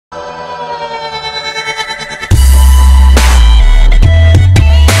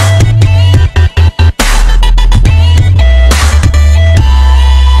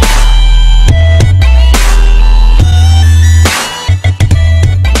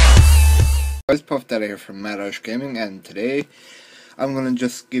Guys, Puff Daddy here from Madash Gaming, and today I'm gonna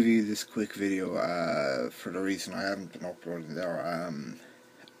just give you this quick video for the reason I haven't been uploading there.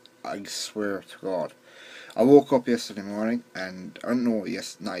 I swear to God, I woke up yesterday morning and no,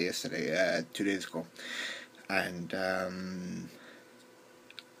 not yesterday, 2 days ago, and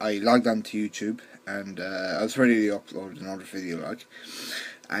I logged on to YouTube and I was ready to upload another video,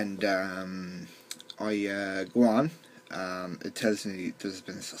 and I go on. It tells me there's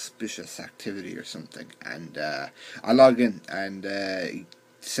been suspicious activity or something, and I log in, and it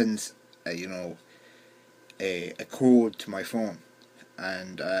sends a code to my phone,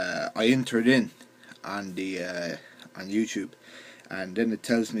 and I enter it in on the on YouTube, and then it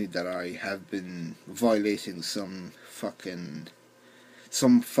tells me that I have been violating some fucking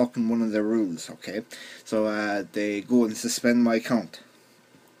one of their rules. Okay, so they go and suspend my account.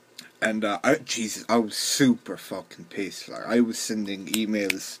 And Jesus, I was super fucking pissed. Like, I was sending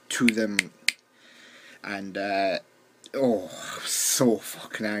emails to them, and I was so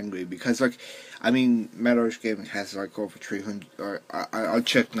fucking angry because, like, I mean, Madash Gaming has like over 300. Or I'll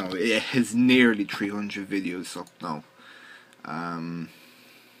check now. It has nearly 300 videos up now.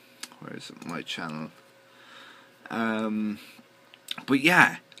 Where is it? My channel. But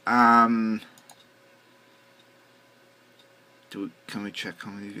yeah. Can we check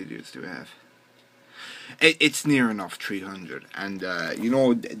how many videos do we have? It's near enough 300, and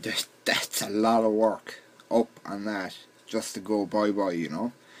that's a lot of work up on that just to go bye.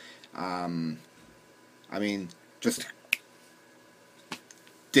 I mean, just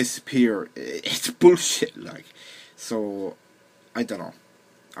disappear. It's bullshit, like. So I don't know.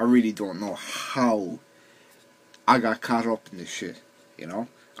 I really don't know how I got caught up in this shit.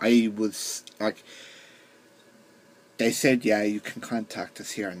 I was like, they said, yeah, you can contact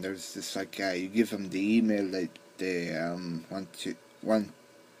us here, and there's this, like, you give them the email that they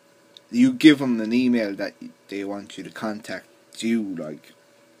you give them an email that they want you to contact you, like.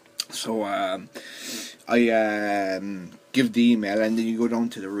 So I give the email, and then you go down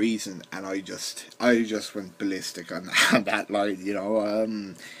to the reason, and I just went ballistic on that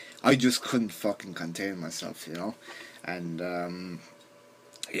line. I just couldn't fucking contain myself, and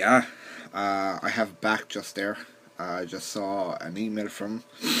yeah, I have back just there. I just saw an email from,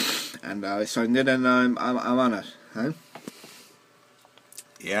 and I signed it, and I'm on it. Huh?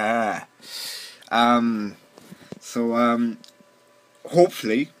 Yeah. So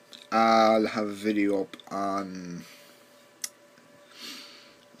hopefully I'll have a video up on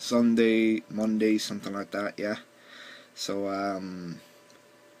Sunday, Monday, something like that. Yeah. So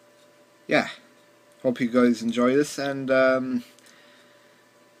yeah. Hope you guys enjoy this, and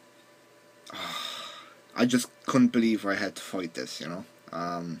I just couldn't believe I had to fight this,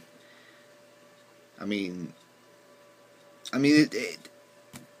 I mean,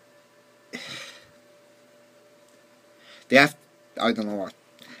 they have, I don't know what.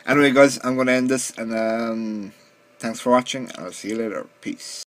 Anyway, guys, I'm gonna end this, and thanks for watching. I'll see you later. Peace.